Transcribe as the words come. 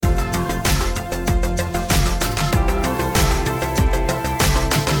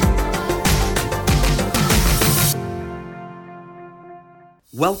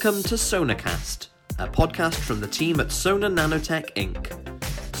Welcome to Sonacast, a podcast from the team at Sona Nanotech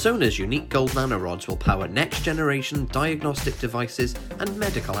Inc. Sona's unique gold nanorods will power next-generation diagnostic devices and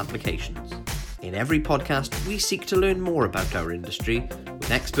medical applications. In every podcast, we seek to learn more about our industry with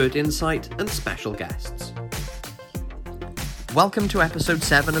expert insight and special guests. Welcome to episode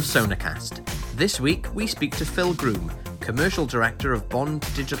 7 of Sonacast. This week, we speak to Phil Groom, Commercial Director of Bond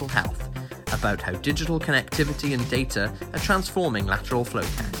Digital Health, about how digital connectivity and data are transforming lateral flow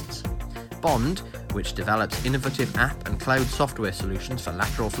tests. Bond, which develops innovative app and cloud software solutions for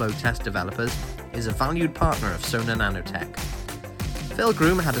lateral flow test developers, is a valued partner of Sona Nanotech. Phil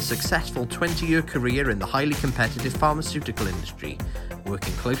Groom had a successful 20-year career in the highly competitive pharmaceutical industry,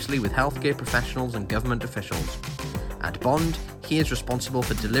 working closely with healthcare professionals and government officials. At Bond, he is responsible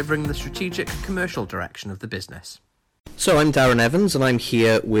for delivering the strategic commercial direction of the business. So I'm Darren Evans, and I'm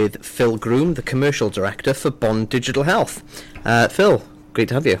here with Phil Groom, the Commercial Director for Bond Digital Health. Phil, great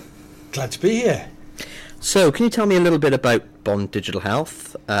to have you. Glad to be here. So can you tell me a little bit about Bond Digital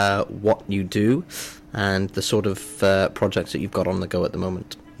Health, what you do, and the sort of projects that you've got on the go at the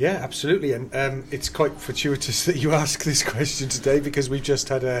moment? Yeah, absolutely. And it's quite fortuitous that you ask this question today, because we've just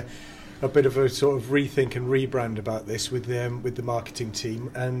had a bit of a sort of rethink and rebrand about this with the marketing team.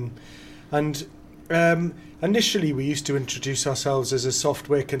 And initially we used to introduce ourselves as a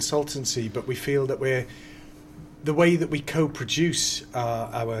software consultancy, but we feel that the way that we co-produce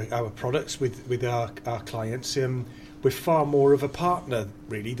our products with our clients, we're far more of a partner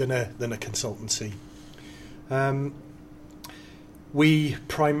really than a consultancy. We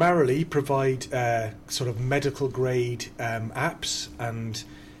primarily provide sort of medical grade apps and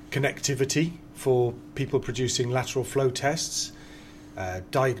connectivity for people producing lateral flow tests,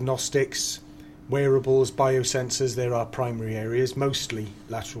 diagnostics, wearables, biosensors. They're our primary areas, mostly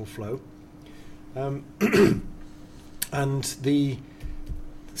lateral flow. And the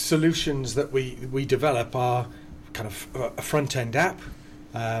solutions that we develop are kind of a front-end app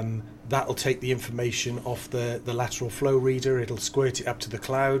that'll take the information off the lateral flow reader. It'll squirt it up to the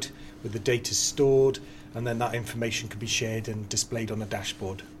cloud with the data stored, and then that information can be shared and displayed on a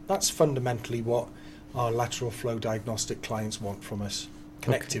dashboard. That's fundamentally what our lateral flow diagnostic clients want from us,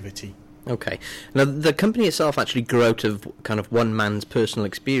 connectivity. Okay. Now, the company itself actually grew out of kind of one man's personal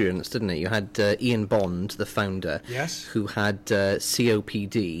experience, didn't it? You had Ian Bond, the founder, yes, who had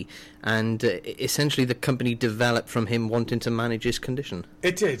COPD, and essentially the company developed from him wanting to manage his condition.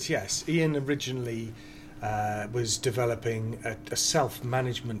 It did, yes. Ian originally was developing a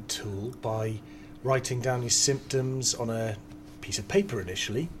self-management tool by writing down his symptoms on a piece of paper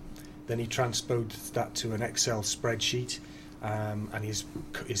initially. Then he transposed that to an Excel spreadsheet. And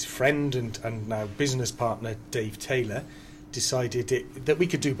his friend and now business partner Dave Taylor decided that we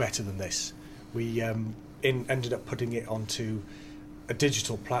could do better than this. We ended up putting it onto a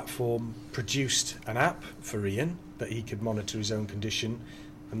digital platform, produced an app for Ian that he could monitor his own condition,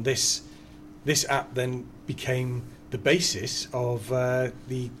 and this app then became the basis of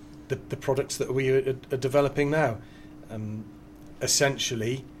the products that we are developing now.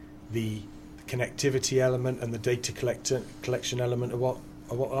 Essentially, the connectivity element and the data collection element are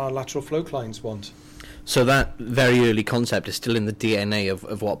what our lateral flow clients want. So that very early concept is still in the DNA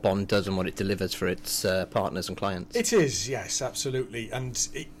of what Bond does and what it delivers for its partners and clients. It is, yes, absolutely. And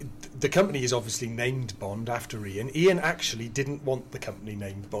the company is obviously named Bond after Ian. Ian actually didn't want the company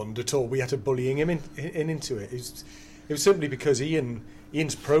named Bond at all. We had to bullying him into it. It was simply because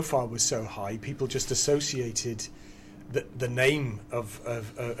Ian's profile was so high, people just associated the name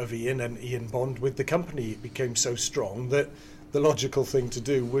of Ian and Ian Bond with the company. It became so strong that the logical thing to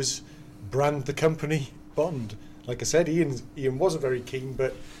do was brand the company Bond. Like I said, Ian wasn't very keen,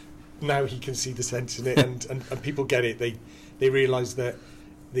 but now he can see the sense in it, and people get it. They realise that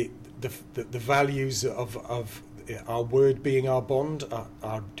the values of our word being our bond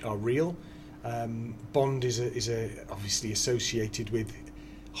are real. Bond is obviously associated with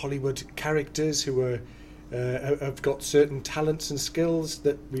Hollywood characters who are have got certain talents and skills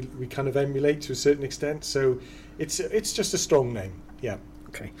that we kind of emulate to a certain extent. So it's just a strong name. Yeah.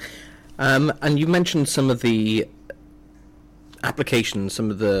 Okay. And you mentioned some of the applications, some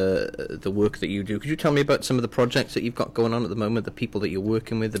of the work that you do. Could you tell me about some of the projects that you've got going on at the moment, the people that you're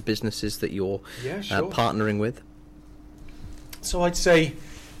working with, the businesses that you're partnering with? So I'd say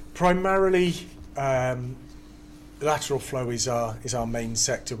primarily lateral flow is our main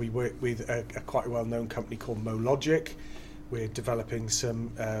sector. We work with a quite well-known company called Mologic. We're developing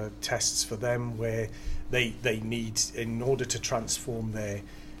some tests for them where they need, in order to transform their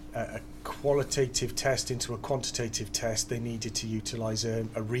a qualitative test into a quantitative test, they needed to utilise a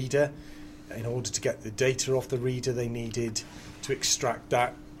reader in order to get the data off the reader, they needed to extract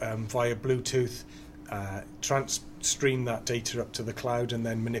that via Bluetooth, stream that data up to the cloud, and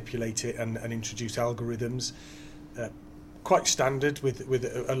then manipulate it and introduce algorithms. Quite standard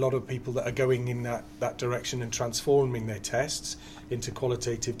with a lot of people that are going in that direction and transforming their tests into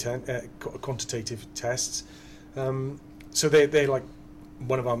quantitative tests. So they're like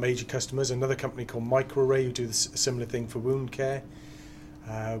one of our major customers. Another company called Microarray, who do a similar thing for wound care.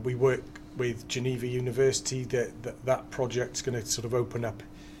 We work with Geneva University. That project's going to sort of open up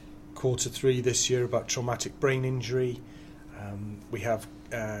Q3 this year about traumatic brain injury. We have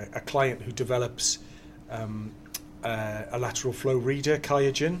a client who develops a lateral flow reader,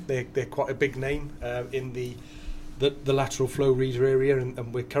 QIAGEN. They're quite a big name in the lateral flow reader area,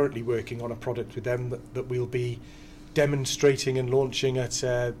 and we're currently working on a product with them that we'll be demonstrating and launching at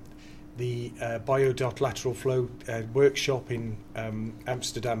the Bio.Lateral Flow workshop in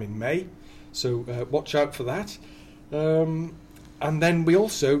Amsterdam in May. So watch out for that. And then we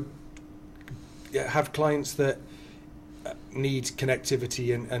also have clients that need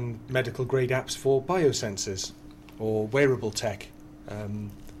connectivity and medical grade apps for biosensors or wearable tech,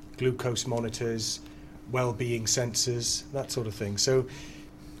 glucose monitors, well-being sensors, that sort of thing. So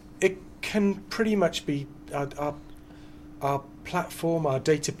it can pretty much be our platform, our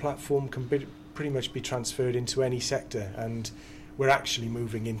data platform can pretty much be transferred into any sector, and we're actually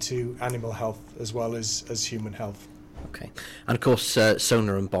moving into animal health as well as human health. Okay. And of course,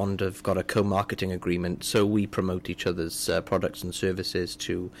 Sonar and Bond have got a co-marketing agreement, so we promote each other's products and services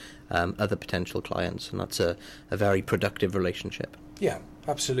to other potential clients, and that's a very productive relationship. Yeah,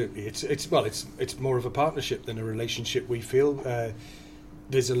 absolutely. It's more of a partnership than a relationship, we feel.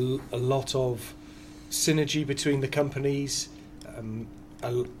 There's a lot of synergy between the companies.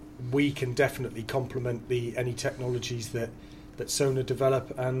 We can definitely complement any technologies that Sonar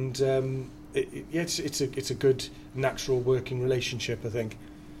develop, and it's a good natural working relationship, I think.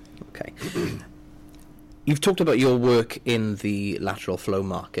 Okay. You've talked about your work in the lateral flow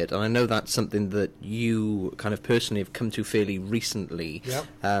market, and I know that's something that you kind of personally have come to fairly recently.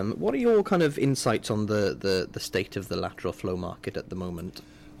 Yeah. What are your kind of insights on the state of the lateral flow market at the moment?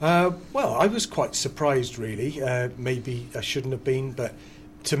 Well, I was quite surprised, really. Maybe I shouldn't have been, but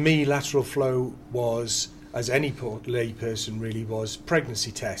to me, lateral flow was, as any lay person really was,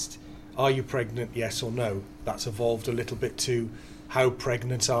 pregnancy test. Are you pregnant, yes or no? That's evolved a little bit to how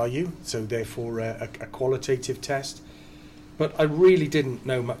pregnant are you, so therefore a qualitative test. But I really didn't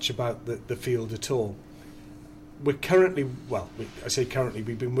know much about the field at all. We're currently,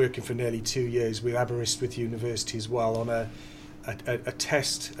 we've been working for nearly 2 years with Aberystwyth University as well on a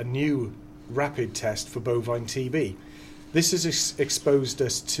test, a new rapid test for bovine TB. This has exposed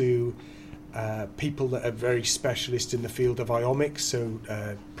us to people that are very specialist in the field of iomics, so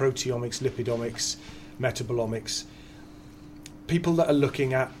proteomics, lipidomics, metabolomics, people that are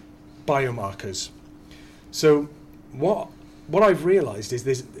looking at biomarkers. So what I've realised is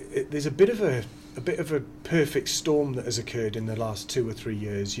there's a bit of a perfect storm that has occurred in the last 2 or 3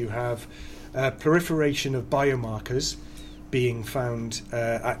 years. You have proliferation of biomarkers being found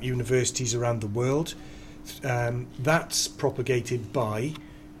at universities around the world. That's propagated by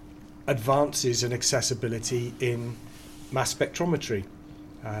advances in accessibility in mass spectrometry.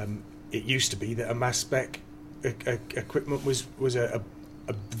 It used to be that a mass spec equipment was a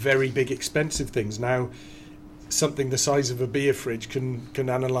very big expensive thing. Now something the size of a beer fridge can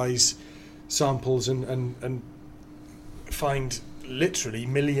analyse samples and find literally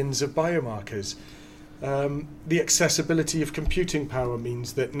millions of biomarkers. The accessibility of computing power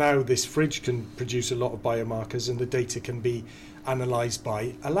means that now this fridge can produce a lot of biomarkers, and the data can be analysed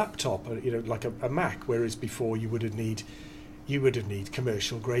by a laptop, like a Mac, whereas before you would need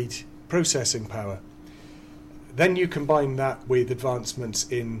commercial grade processing power. Then you combine that with advancements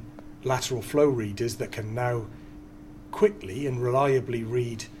in lateral flow readers that can now quickly and reliably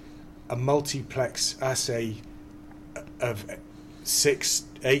read a multiplex assay of 6,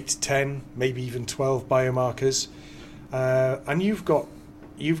 8, 10, maybe even 12 biomarkers, and you've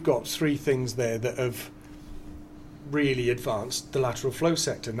got 3 things there that have really advanced the lateral flow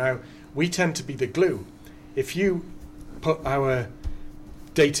sector. Now, we tend to be the glue. If you put our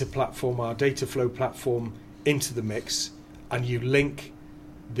data platform, our data flow platform, into the mix, and you link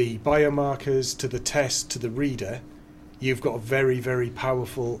the biomarkers to the test to the reader, you've got a very, very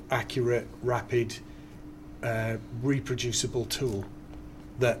powerful, accurate, rapid, reproducible tool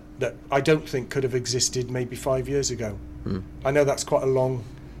that I don't think could have existed maybe 5 years ago. I know that's quite a long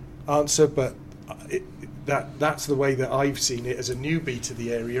answer, but that's the way that I've seen it as a newbie to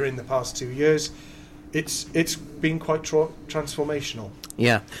the area in the past 2 years. it's been quite transformational.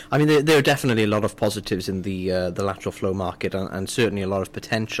 Yeah, I mean there are definitely a lot of positives in the lateral flow market, and certainly a lot of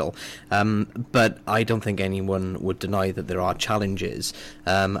potential. But I don't think anyone would deny that there are challenges.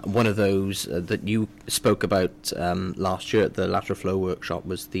 One of those that you spoke about last year at the lateral flow workshop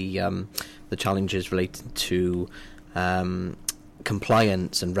was the challenges related to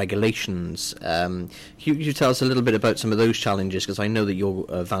compliance and regulations. You tell us a little bit about some of those challenges, because I know that you're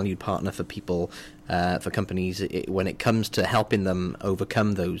a valued partner for people, for companies, when it comes to helping them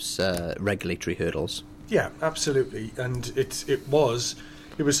overcome those regulatory hurdles. Yeah, absolutely. And it was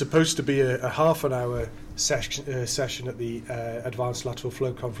supposed to be a half an hour session at the Advanced Lateral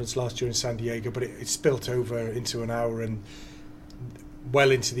Flow Conference last year in San Diego, but it spilt over into an hour and well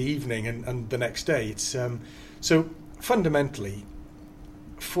into the evening and the next day. It's so fundamentally,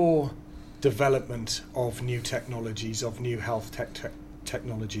 for development of new technologies, of new health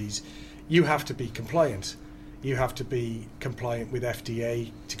technologies, you have to be compliant. You have to be compliant with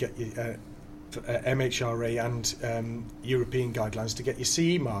FDA to get your MHRA and European guidelines to get your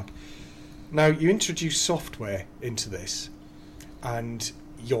CE mark. Now, you introduce software into this, and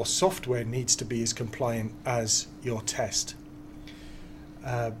your software needs to be as compliant as your test.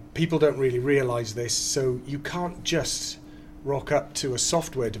 People don't really realise this, so you can't just rock up to a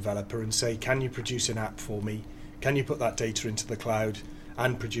software developer and say, can you produce an app for me? Can you put that data into the cloud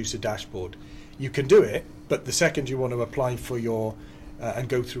and produce a dashboard? You can do it, but the second you want to apply for your and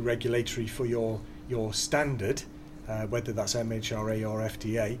go through regulatory for your standard, whether that's MHRA or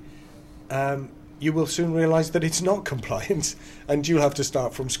FDA, you will soon realise that it's not compliant and you'll have to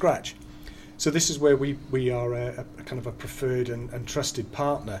start from scratch. So this is where we are a kind of a preferred and trusted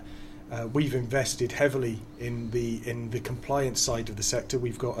partner. We've invested heavily in the compliance side of the sector.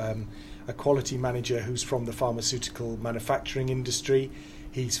 We've got a quality manager who's from the pharmaceutical manufacturing industry.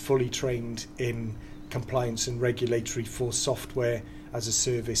 He's fully trained in compliance and regulatory for software as a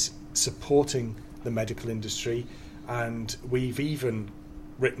service supporting the medical industry. And we've even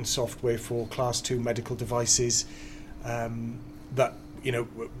written software for Class 2 medical devices that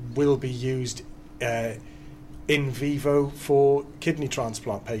will be used in vivo for kidney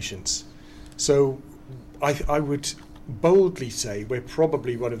transplant patients. So I would boldly say we're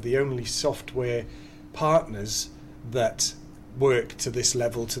probably one of the only software partners that work to this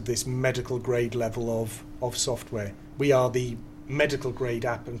level, to this medical grade level of software. We are the medical grade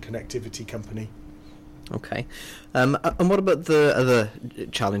app and connectivity company. Okay. And what about the other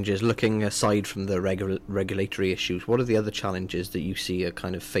challenges, looking aside from the regulatory issues? What are the other challenges that you see are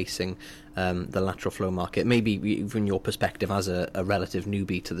kind of facing the lateral flow market, maybe from your perspective as a relative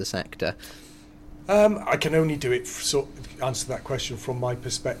newbie to the sector? I can only answer that question from my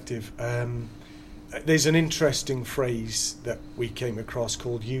perspective. There's an interesting phrase that we came across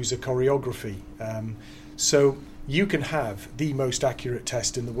called user choreography. So you can have the most accurate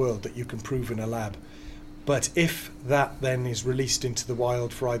test in the world that you can prove in a lab. But if that then is released into the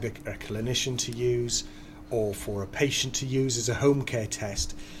wild for either a clinician to use or for a patient to use as a home care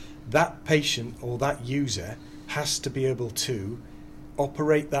test, that patient or that user has to be able to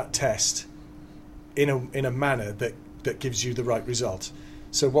operate that test in a manner that gives you the right result.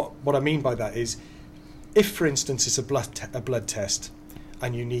 So what I mean by that is, if for instance it's a blood test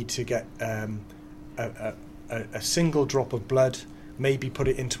and you need to get a single drop of blood, maybe put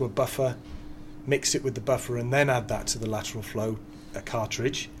it into a buffer, mix it with the buffer and then add that to the lateral flow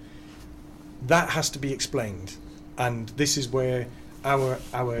cartridge, that has to be explained. And this is where our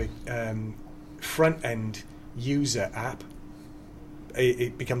front end user app,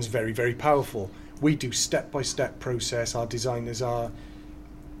 it becomes very, very powerful. We do step-by-step process. Our designers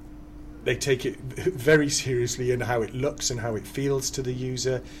they take it very seriously in how it looks and how it feels to the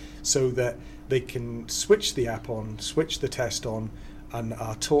user, so that they can switch the app on, switch the test on, and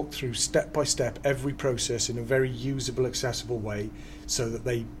talk through step by step every process in a very usable, accessible way, so that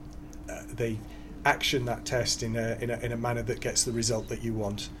they action that test in a manner that gets the result that you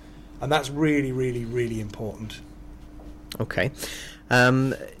want. And that's really, really, really important. Okay.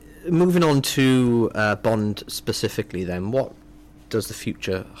 Moving on to Bond specifically then, what does the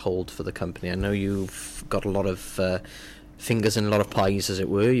future hold for the company? I know you've got a lot of fingers in a lot of pies, as it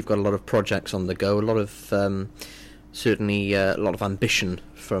were. You've got a lot of projects on the go, a lot of certainly a lot of ambition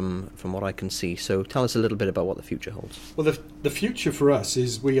from what I can see. So tell us a little bit about what the future holds. Well, the future for us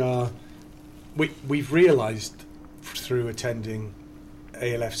is we've realised through attending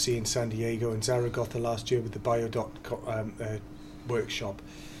ALFC in San Diego and Zaragoza last year with the BioDot workshop,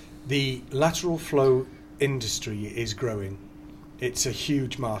 the lateral flow industry is growing. It's a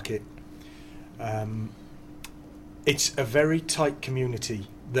huge market. It's a very tight community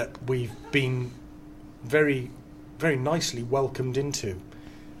that we've been very, very nicely welcomed into.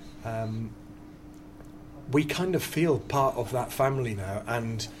 We kind of feel part of that family now,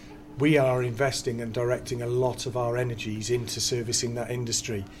 and we are investing and directing a lot of our energies into servicing that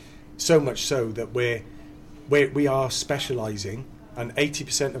industry. So much so that we are specialising, and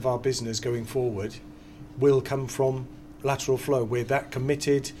 80% of our business going forward will come from lateral flow. We're that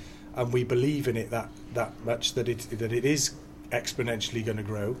committed, and we believe in it that much that it is exponentially going to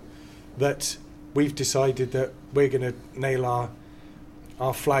grow, that we've decided that we're going to nail our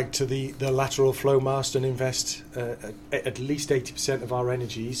flag to the lateral flow mast and invest at least 80% of our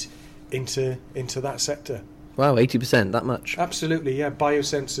energies into that sector. Wow, 80%, that much? Absolutely, yeah.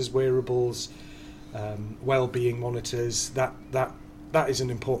 Biosensors, wearables, well-being monitors, that is an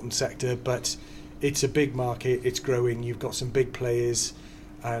important sector, but it's a big market, it's growing, you've got some big players,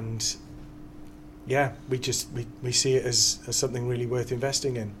 and yeah, we see it as something really worth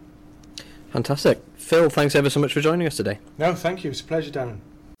investing in. Fantastic. Phil, thanks ever so much for joining us today. No, thank you. It's a pleasure, Darren.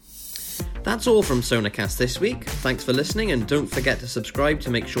 That's all from Sonacast this week. Thanks for listening, and don't forget to subscribe to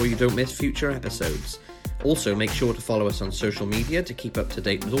make sure you don't miss future episodes. Also, make sure to follow us on social media to keep up to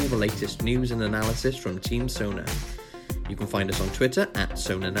date with all the latest news and analysis from Team Sona. You can find us on Twitter at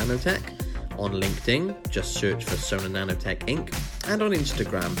Sona Nanotech, on LinkedIn, just search for Sona Nanotech Inc., and on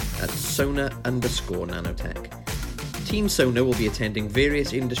Instagram at Sona_Nanotech. Team Sona will be attending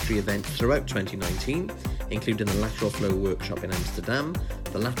various industry events throughout 2019, including the Lateral Flow Workshop in Amsterdam,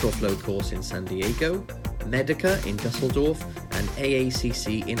 the Lateral Flow course in San Diego, Medica in Dusseldorf, and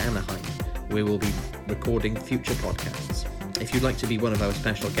AACC in Anaheim, where we'll be recording future podcasts. If you'd like to be one of our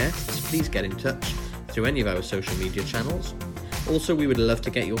special guests, please get in touch through any of our social media channels. Also, we would love to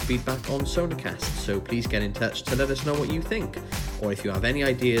get your feedback on Sonacast, so please get in touch to let us know what you think, or if you have any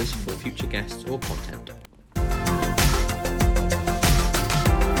ideas for future guests or content.